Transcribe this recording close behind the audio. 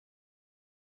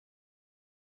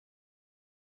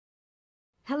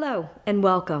Hello and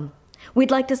welcome.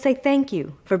 We'd like to say thank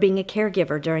you for being a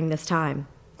caregiver during this time.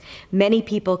 Many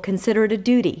people consider it a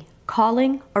duty,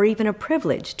 calling, or even a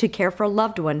privilege to care for a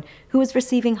loved one who is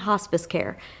receiving hospice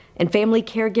care, and family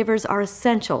caregivers are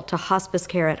essential to hospice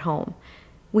care at home.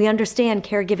 We understand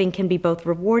caregiving can be both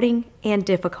rewarding and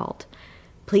difficult.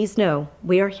 Please know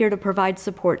we are here to provide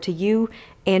support to you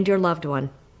and your loved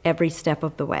one every step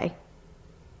of the way.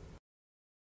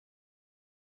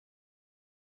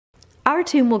 Our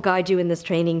team will guide you in this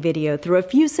training video through a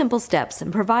few simple steps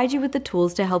and provide you with the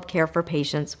tools to help care for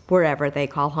patients wherever they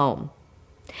call home.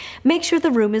 Make sure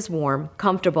the room is warm,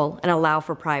 comfortable, and allow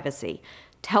for privacy.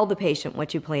 Tell the patient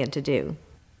what you plan to do.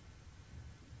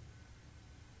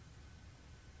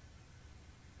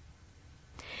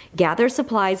 Gather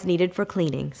supplies needed for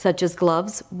cleaning, such as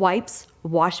gloves, wipes,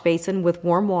 wash basin with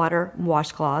warm water,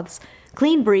 washcloths,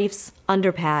 clean briefs,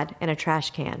 underpad, and a trash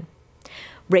can.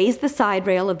 Raise the side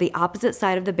rail of the opposite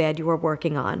side of the bed you are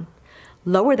working on.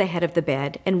 Lower the head of the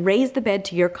bed and raise the bed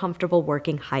to your comfortable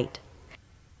working height.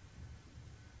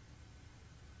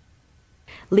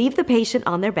 Leave the patient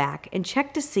on their back and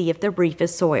check to see if their brief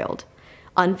is soiled.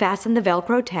 Unfasten the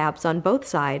Velcro tabs on both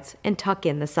sides and tuck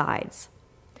in the sides.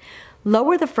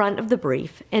 Lower the front of the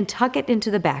brief and tuck it into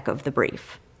the back of the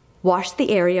brief. Wash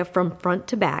the area from front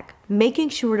to back, making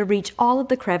sure to reach all of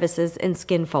the crevices and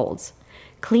skin folds.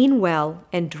 Clean well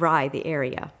and dry the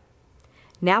area.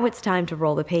 Now it's time to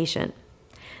roll the patient.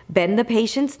 Bend the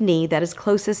patient's knee that is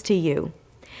closest to you.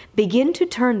 Begin to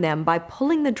turn them by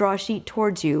pulling the draw sheet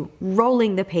towards you,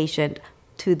 rolling the patient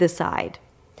to the side.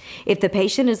 If the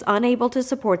patient is unable to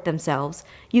support themselves,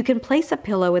 you can place a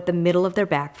pillow at the middle of their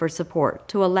back for support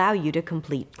to allow you to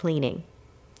complete cleaning.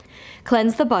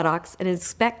 Cleanse the buttocks and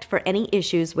inspect for any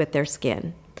issues with their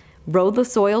skin. Roll the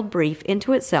soiled brief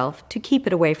into itself to keep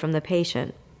it away from the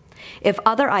patient. If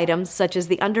other items, such as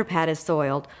the underpad, is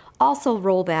soiled, also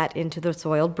roll that into the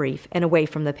soiled brief and away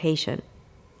from the patient.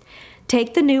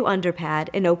 Take the new underpad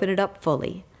and open it up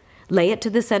fully. Lay it to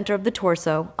the center of the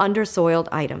torso under soiled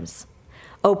items.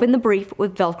 Open the brief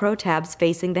with Velcro tabs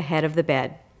facing the head of the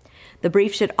bed. The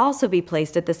brief should also be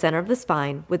placed at the center of the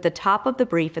spine with the top of the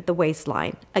brief at the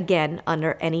waistline, again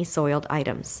under any soiled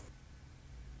items.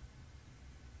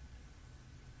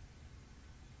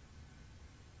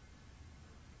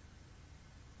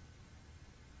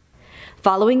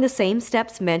 Following the same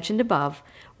steps mentioned above,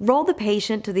 roll the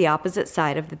patient to the opposite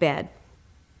side of the bed.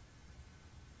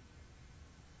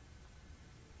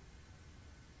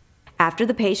 After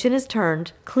the patient is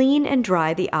turned, clean and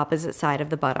dry the opposite side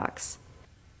of the buttocks.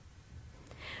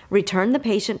 Return the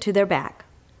patient to their back.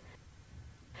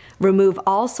 Remove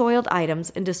all soiled items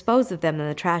and dispose of them in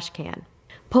the trash can.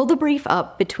 Pull the brief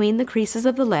up between the creases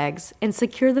of the legs and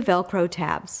secure the Velcro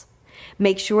tabs.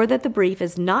 Make sure that the brief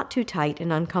is not too tight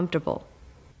and uncomfortable.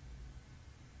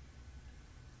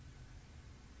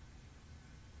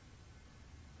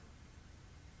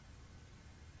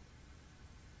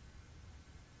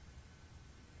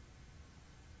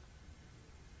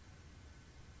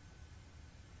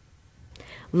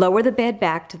 Lower the bed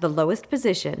back to the lowest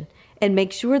position and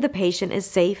make sure the patient is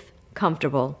safe,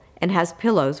 comfortable, and has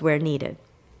pillows where needed.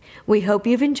 We hope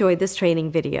you've enjoyed this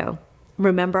training video.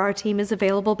 Remember, our team is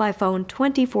available by phone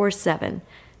 24/7.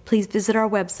 Please visit our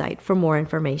website for more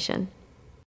information.